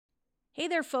Hey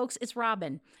there, folks, it's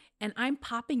Robin, and I'm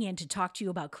popping in to talk to you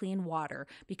about clean water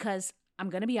because I'm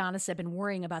going to be honest, I've been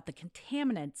worrying about the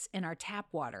contaminants in our tap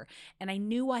water, and I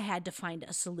knew I had to find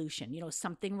a solution,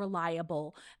 something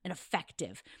reliable and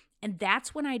effective. And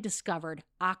that's when I discovered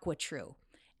AquaTrue,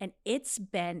 and it's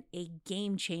been a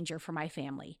game changer for my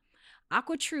family.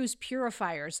 AquaTrue's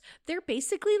purifiers, they're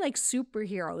basically like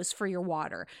superheroes for your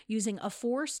water, using a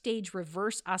 4-stage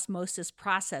reverse osmosis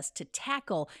process to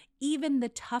tackle even the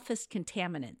toughest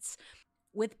contaminants.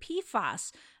 With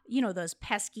PFAS, those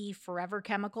pesky forever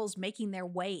chemicals making their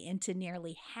way into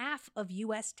nearly half of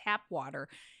US tap water,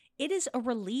 it is a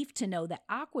relief to know that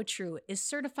AquaTrue is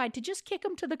certified to just kick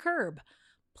them to the curb.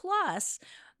 Plus,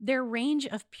 their range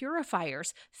of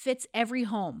purifiers fits every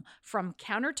home, from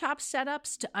countertop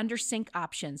setups to under sink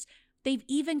options. They've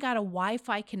even got a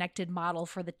Wi-Fi connected model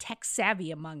for the tech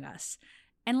savvy among us.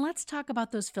 And let's talk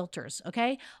about those filters,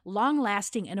 okay? Long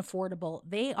lasting and affordable.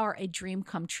 They are a dream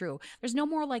come true. There's no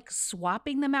more like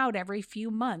swapping them out every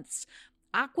few months.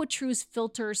 AquaTrue's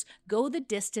filters go the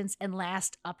distance and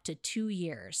last up to 2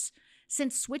 years.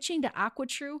 Since switching to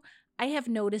AquaTrue, I have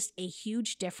noticed a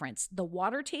huge difference. The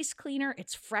water tastes cleaner,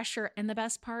 it's fresher, and the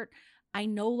best part, I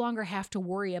no longer have to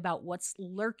worry about what's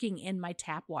lurking in my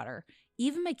tap water.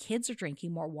 Even my kids are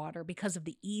drinking more water because of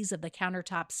the ease of the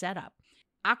countertop setup.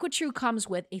 AquaTrue comes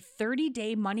with a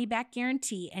 30-day money-back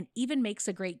guarantee and even makes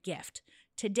a great gift.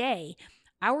 Today,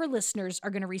 our listeners are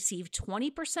going to receive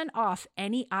 20% off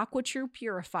any AquaTrue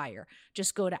purifier.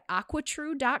 Just go to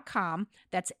aquatrue.com,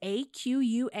 that's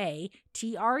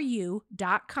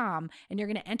AQUATRU.com, and you're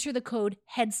going to enter the code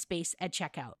HEADSPACE at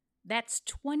checkout. That's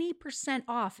 20%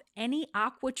 off any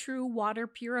AquaTrue water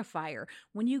purifier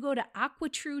when you go to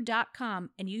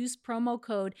aquatrue.com and use promo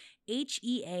code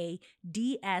HEADSPACE.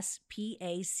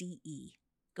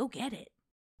 Go get it.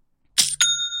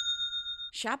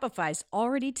 Shopify's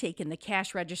already taken the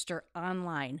cash register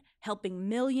online, helping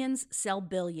millions sell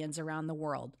billions around the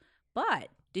world. But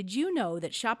did you know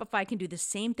that Shopify can do the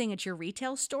same thing at your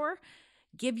retail store?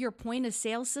 Give your point of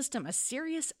sale system a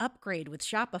serious upgrade with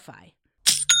Shopify.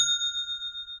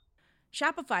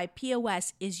 Shopify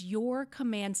POS is your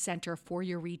command center for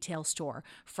your retail store.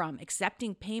 From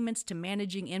accepting payments to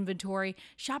managing inventory,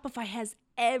 Shopify has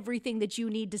everything that you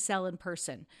need to sell in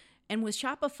person. And with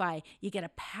Shopify, you get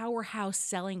a powerhouse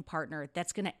selling partner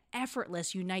that's going to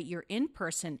effortlessly unite your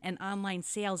in-person and online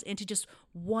sales into just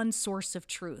one source of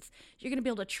truth. You're going to be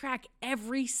able to track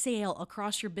every sale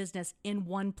across your business in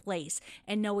one place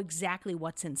and know exactly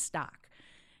what's in stock.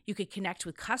 You could connect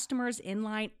with customers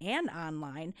inline and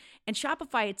online. And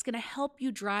Shopify, it's going to help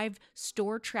you drive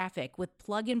store traffic with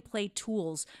plug-and-play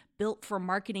tools built for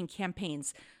marketing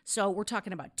campaigns. So we're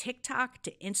talking about TikTok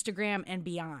to Instagram and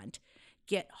beyond.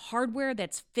 Get hardware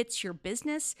that fits your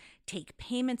business, take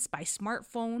payments by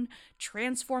smartphone,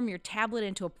 transform your tablet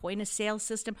into a point-of-sale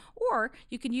system, or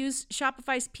you can use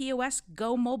Shopify's POS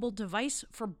Go mobile device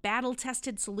for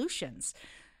battle-tested solutions.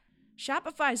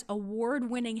 Shopify's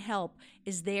award-winning help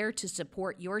is there to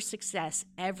support your success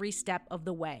every step of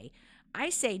the way. I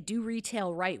say do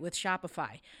retail right with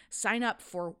Shopify. Sign up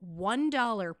for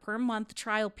 $1 per month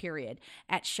trial period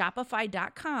at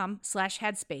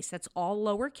shopify.com/headspace. That's all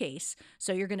lowercase.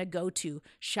 So you're going to go to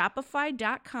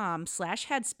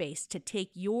shopify.com/headspace to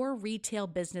take your retail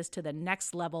business to the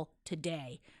next level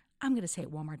today. I'm going to say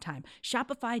it one more time.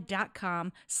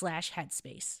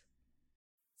 Shopify.com/headspace.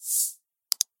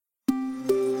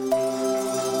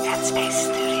 Headspace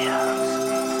Studios.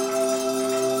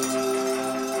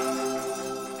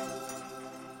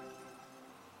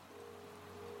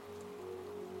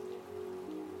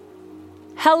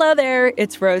 Hello there,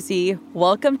 it's Rosie.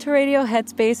 Welcome to Radio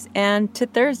Headspace and to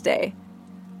Thursday.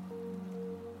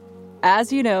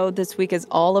 As you know, this week is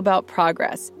all about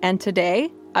progress, and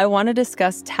today I want to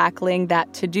discuss tackling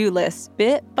that to-do list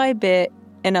bit by bit.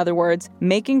 In other words,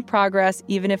 making progress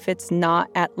even if it's not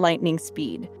at lightning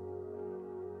speed.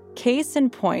 Case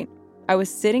in point, I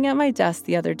was sitting at my desk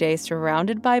the other day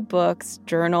surrounded by books,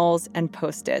 journals, and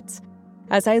Post-its.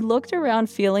 As I looked around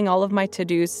feeling all of my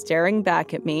to-dos staring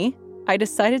back at me, I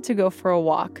decided to go for a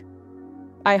walk.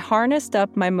 I harnessed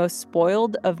up my most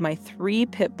spoiled of my 3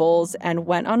 pit bulls and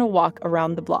went on a walk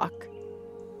around the block.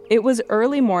 It was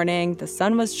early morning, the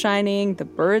sun was shining, the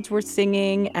birds were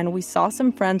singing, and we saw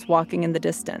some friends walking in the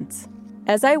distance.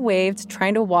 As I waved,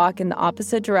 trying to walk in the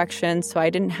opposite direction so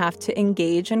I didn't have to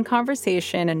engage in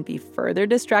conversation and be further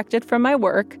distracted from my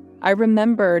work, I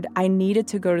remembered I needed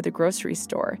to go to the grocery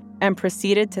store and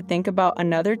proceeded to think about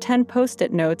another 10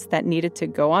 Post-it notes that needed to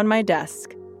go on my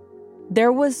desk.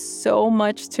 There was so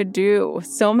much to do,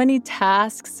 so many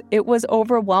tasks, it was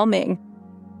overwhelming.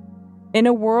 In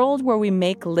a world where we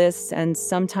make lists and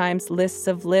sometimes lists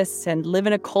of lists and live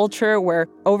in a culture where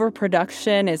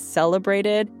overproduction is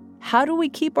celebrated, how do we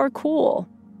keep our cool?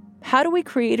 How do we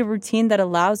create a routine that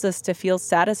allows us to feel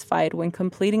satisfied when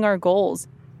completing our goals,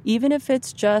 even if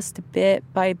it's just bit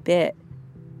by bit?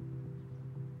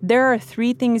 There are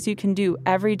 3 things you can do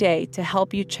every day to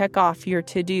help you check off your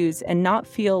to-dos and not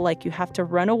feel like you have to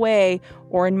run away,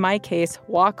 or in my case,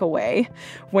 walk away,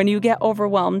 when you get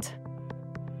overwhelmed.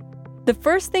 The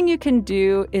first thing you can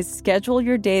do is schedule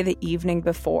your day the evening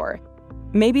before.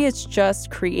 Maybe it's just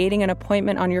creating an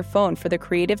appointment on your phone for the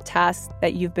creative tasks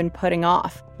that you've been putting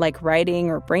off, like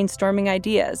writing or brainstorming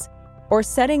ideas, or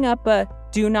setting up a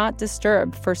do not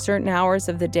disturb for certain hours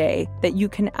of the day that you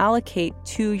can allocate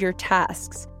to your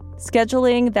tasks.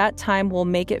 Scheduling that time will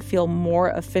make it feel more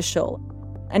official.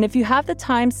 And if you have the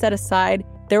time set aside,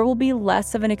 there will be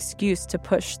less of an excuse to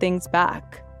push things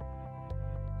back.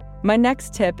 My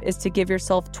next tip is to give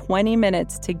yourself 20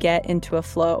 minutes to get into a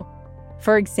flow.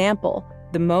 For example,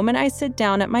 the moment I sit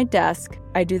down at my desk,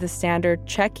 I do the standard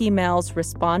check emails,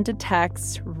 respond to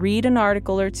texts, read an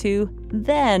article or 2,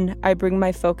 then I bring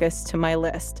my focus to my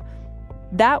list.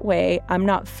 That way, I'm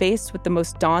not faced with the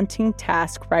most daunting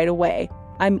task right away.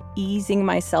 I'm easing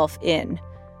myself in.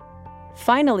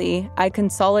 Finally, I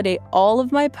consolidate all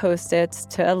of my Post-its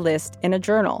to a list in a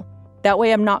journal. That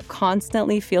way I'm not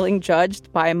constantly feeling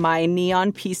judged by my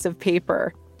neon piece of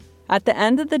paper. At the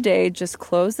end of the day, just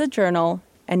close the journal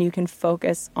and you can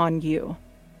focus on you.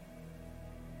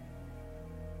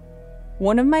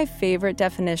 One of my favorite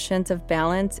definitions of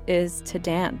balance is to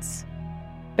dance.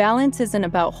 Balance isn't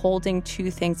about holding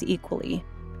 2 things equally.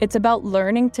 It's about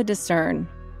learning to discern.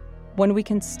 When we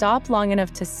can stop long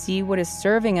enough to see what is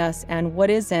serving us and what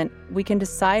isn't, we can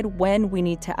decide when we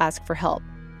need to ask for help,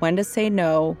 when to say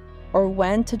no, or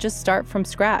when to just start from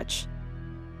scratch.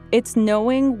 It's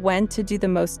knowing when to do the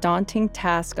most daunting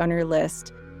task on your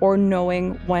list, or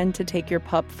knowing when to take your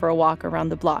pup for a walk around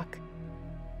the block.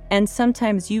 And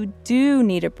sometimes you do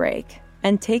need a break,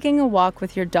 and taking a walk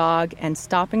with your dog and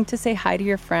stopping to say hi to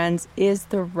your friends is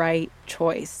the right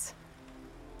choice.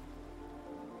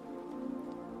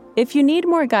 If you need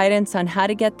more guidance on how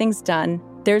to get things done,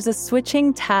 there's a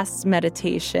switching tasks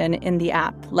meditation in the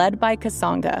app led by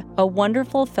Kasanga, a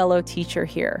wonderful fellow teacher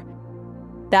here.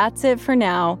 That's it for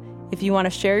now. If you want to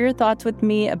share your thoughts with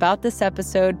me about this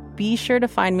episode, be sure to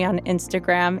find me on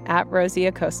Instagram at Rosie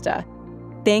Acosta.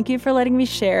 Thank you for letting me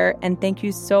share, and thank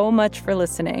you so much for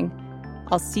listening.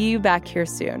 I'll see you back here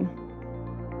soon.